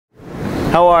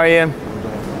How are you?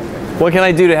 What can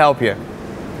I do to help you?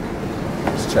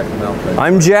 Just checking out. Baby.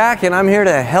 I'm Jack, and I'm here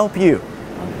to help you.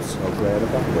 I'm so glad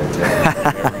about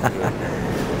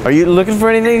that. Are you looking for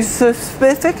anything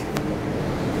specific?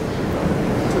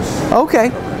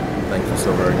 Okay. Thank you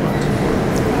so very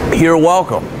much. You're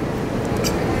welcome.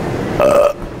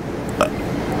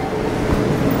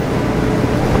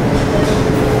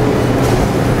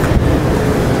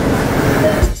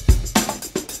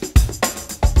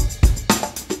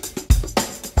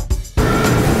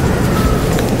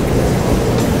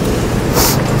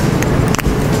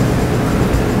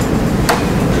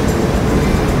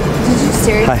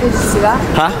 Seriously just do that?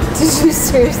 Huh? Did you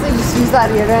seriously just use that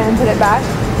deodorant and put it back?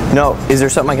 No. Is there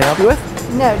something I can help you with?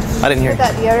 No. Did you I didn't hear. put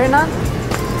that deodorant on?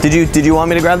 Did you want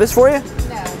me to grab this for you? No,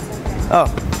 it's okay. Oh,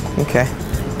 okay.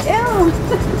 Ew.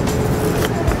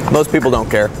 Most people don't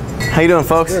care. How you doing,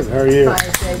 folks? Good. How are you?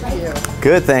 Fine, thank you.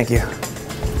 Good, thank you.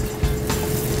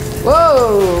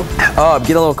 Whoa. Oh, I'm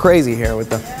getting a little crazy here with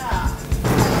the. Yeah.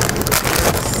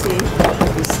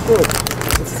 It's good.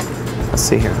 Let's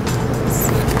see here.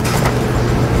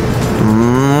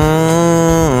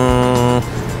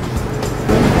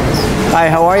 Hi,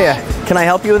 how are you? Can I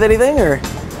help you with anything, or?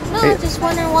 No, I'm just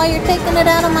wondering why you're taking it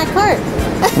out of my cart.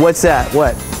 What's that?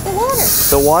 What? The water.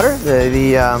 The water?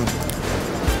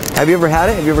 Have you ever had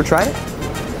it? Have you ever tried it?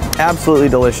 Absolutely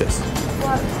delicious.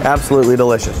 Absolutely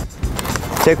delicious.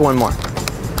 Take one more.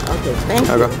 Okay, thank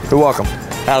you. Okay. You're welcome.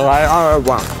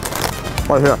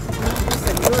 Right here.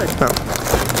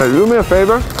 Hey, do me a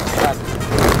favor.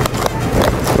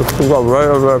 Let's go right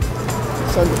over there.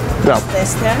 So Yeah.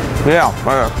 that's that? Yeah,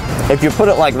 right there. If you put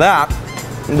it like that,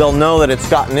 they'll know that it's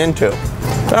gotten into.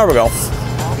 There we go.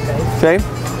 Okay.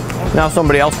 See? Now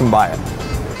somebody else can buy it.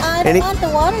 I don't want the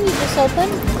water you just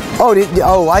opened.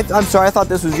 Oh, I'm sorry. I thought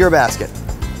this was your basket.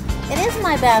 It is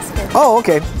my basket. Oh,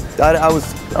 okay. I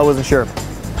wasn't sure.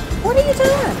 What are you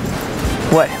doing?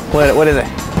 What is it?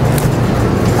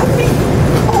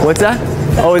 What's that?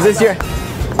 Oh, is this your?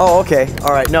 Oh, okay.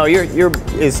 All right. No, your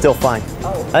is still fine.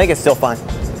 Oh. I think it's still fine.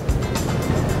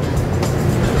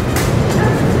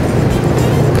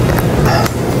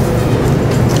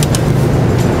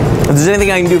 If there's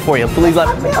anything I can do for you, please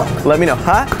let me know.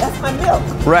 Huh? That's my milk.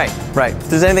 Right. If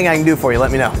there's anything I can do for you,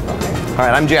 let me know. Okay. All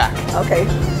right. I'm Jack. Okay.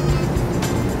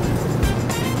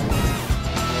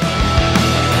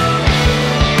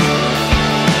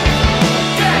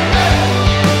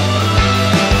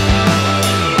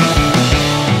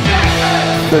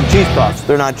 They're cheese puffs.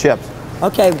 They're not chips.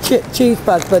 Okay, cheese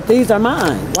puffs, but these are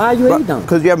mine. Why are you eating them?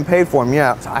 Because you haven't paid for them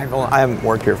yet. I haven't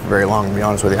worked here for very long, to be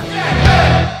honest with you.